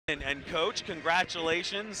And Coach,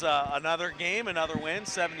 congratulations. Another game, another win,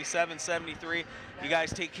 77-73. You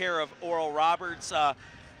guys take care of Oral Roberts.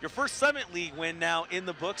 Your first Summit League win now in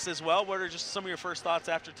the books as well. What are just some of your first thoughts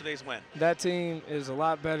after today's win? That team is a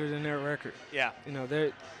lot better than their record. Yeah. You know,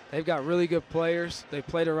 they've got really good players. They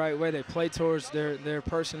play the right way. They play towards their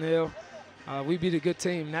personnel. We beat a good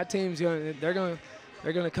team. That team's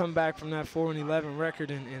they're gonna come back from that 4-11 record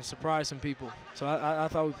and surprise some people. So I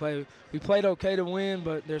thought we played okay to win,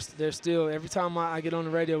 but there's still, every time I get on the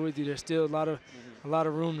radio with you, there's still a lot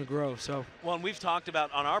of room to grow. So well, and we've talked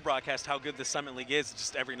about on our broadcast how good the Summit League is.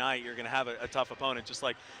 Just every night you're going to have a tough opponent, just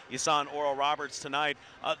like you saw in Oral Roberts tonight.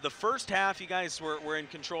 The first half, you guys were in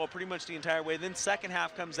control pretty much the entire way. Then second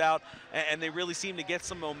half comes out, and they really seem to get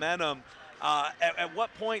some momentum. At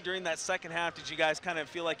what point during that second half did you guys kind of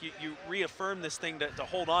feel like you reaffirmed this thing to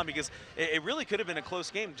hold on? Because it really could have been a close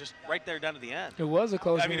game just right there down to the end. It was a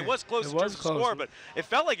close game. I mean, it was close in terms of score, but it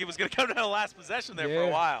felt like it was going to come down to the last possession there for a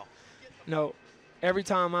while. No, every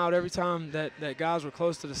time out, every time that guys were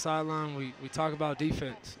close to the sideline, we talk about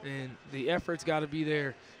defense. And the effort's got to be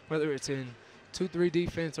there, whether it's in 2-3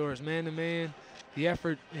 defense or it's man-to-man. The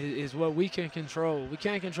effort is what we can control. We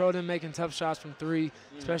can't control them making tough shots from three,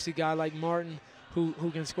 especially a guy like Martin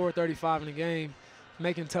who can score 35 in a game,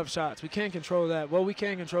 making tough shots. We can't control that. What we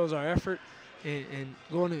can control is our effort and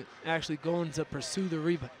going to pursue the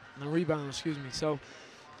rebound. So, you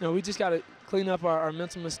know, we just got to clean up our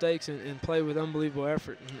mental mistakes and play with unbelievable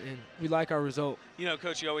effort, and we like our result. You know,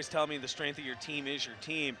 Coach, you always tell me the strength of your team is your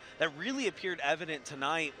team. That really appeared evident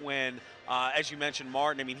tonight when, as you mentioned,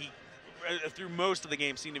 Martin, I mean, he through most of the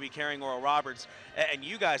game seemed to be carrying Oral Roberts, and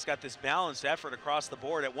you guys got this balanced effort across the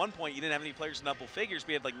board. At one point, you didn't have any players in double figures.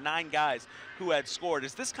 We had like 9 guys who had scored.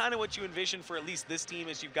 Is this kind of what you envision for at least this team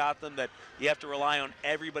as you've got them, that you have to rely on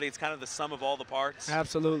everybody? It's kind of the sum of all the parts?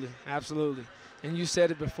 Absolutely, absolutely. And you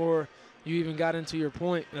said it before you even got into your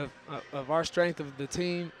point of our strength of the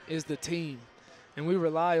team is the team. And we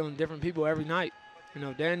rely on different people every night. You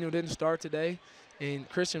know, Daniel didn't start today, and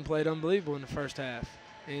Christian played unbelievable in the first half.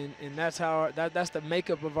 And that's how that's the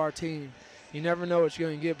makeup of our team. You never know what you're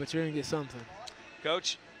going to get, but you're going to get something.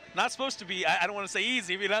 Coach, not supposed to be, I don't want to say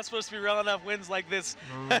easy, but you're not supposed to be reeling enough wins like this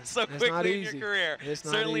so quickly in your career.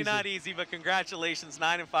 Certainly not easy, but congratulations,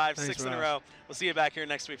 9-5, Thanks, 6 in a row. We'll see you back here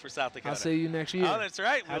next week for South Dakota. I'll see you next year. Oh, that's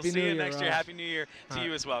right. We'll see you next year. Ross. Happy New Year to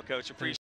you as well, Coach. Appreciate it.